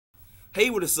Hey,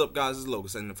 what is up, guys? It's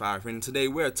Logan75, and today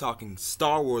we're talking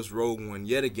Star Wars Rogue One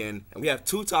yet again, and we have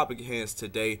two topic hands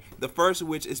today. The first of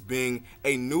which is being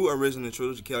a new original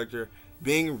trilogy character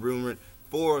being rumored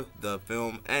for the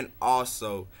film, and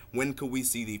also when could we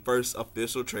see the first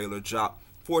official trailer drop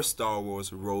for Star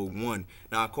Wars Rogue One.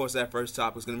 Now, of course, that first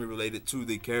topic is going to be related to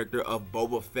the character of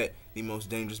Boba Fett, the most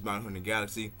dangerous bounty hunter in the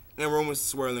galaxy, and rumors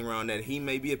swirling around that he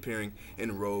may be appearing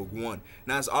in Rogue One.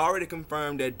 Now, it's already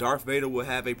confirmed that Darth Vader will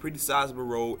have a pretty sizable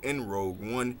role in Rogue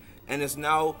One, and it's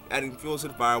now adding fuel to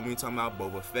the fire when we're talking about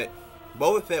Boba Fett.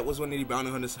 Boba Fett was one of the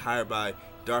bounty hunters hired by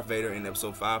Darth Vader in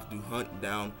Episode 5 to hunt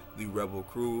down the rebel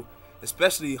crew,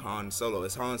 especially Han Solo,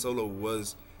 as Han Solo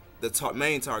was the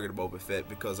main target of Boba Fett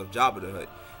because of Jabba the Hutt.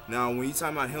 Now, when you're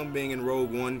talking about him being in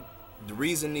Rogue One, the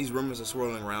reason these rumors are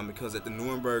swirling around because at the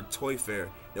Nuremberg Toy Fair,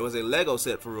 there was a Lego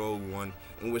set for Rogue One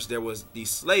in which there was the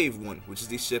Slave One, which is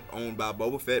the ship owned by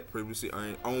Boba Fett, previously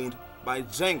owned by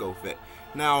Jango Fett.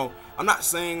 Now, I'm not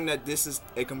saying that this is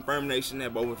a confirmation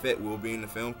that Boba Fett will be in the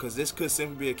film, because this could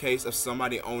simply be a case of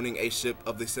somebody owning a ship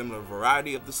of the similar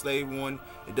variety of the Slave One.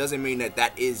 It doesn't mean that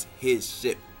that is his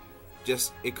ship.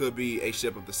 Just, it could be a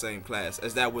ship of the same class,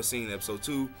 as that was seen in Episode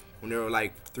 2 when there were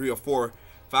like 3 or 4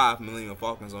 5 Millennium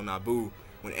Falcons on Naboo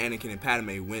when Anakin and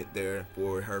Padme went there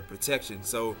for her protection.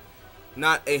 So,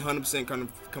 not a 100%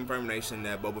 confirmation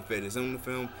that Boba Fett is in the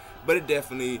film, but it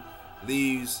definitely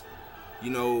leaves,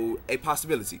 a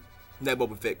possibility that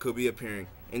Boba Fett could be appearing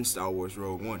in Star Wars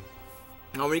Rogue One.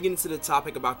 Now, we're getting into the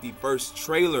topic about the first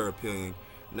trailer appearing.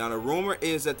 Now, the rumor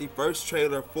is that the first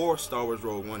trailer for Star Wars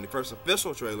Rogue One, the first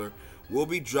official trailer, will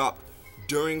be dropped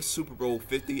during Super Bowl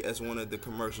 50 as one of the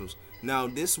commercials. Now,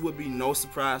 this would be no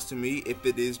surprise to me if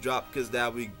it is dropped, because that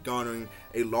will be garnering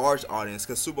a large audience,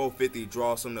 because Super Bowl 50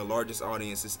 draws some of the largest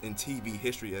audiences in TV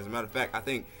history. As a matter of fact, I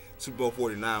think Super Bowl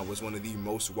 49 was one of the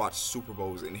most watched Super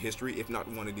Bowls in history, if not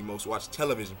one of the most watched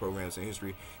television programs in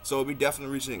history. So it'll be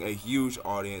definitely reaching a huge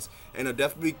audience, and it'll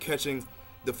definitely catching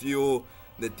the fuel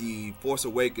that the Force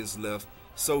Awakens left.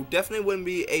 So definitely wouldn't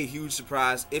be a huge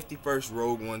surprise if the first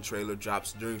Rogue One trailer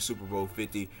drops during Super Bowl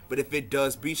 50. But if it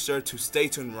does, be sure to stay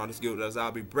tuned, Marauders Guild, as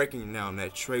I'll be breaking down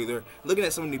that trailer, looking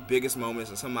at some of the biggest moments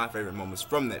and some of my favorite moments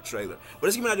from that trailer. But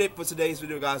that's gonna be it for today's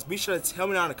video, guys. Be sure to tell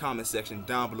me down in the comment section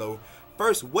down below.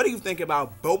 First, what do you think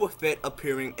about Boba Fett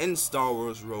appearing in Star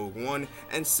Wars Rogue One?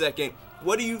 And second,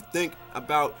 what do you think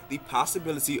about the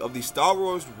possibility of the Star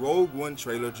Wars Rogue One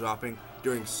trailer dropping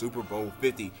during Super Bowl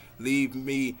 50? Leave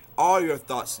me all your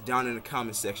thoughts down in the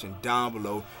comment section down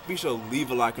below. Be sure to leave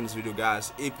a like on this video,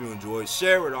 guys, if you enjoyed.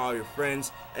 Share with all your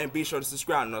friends, and be sure to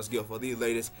subscribe to Marauders Guild for the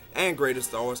latest and greatest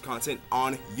Star Wars content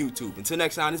on YouTube. Until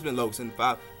next time, it's been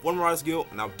Logan75 for Marauders Guild,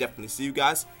 and I'll definitely see you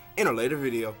guys in a later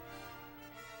video.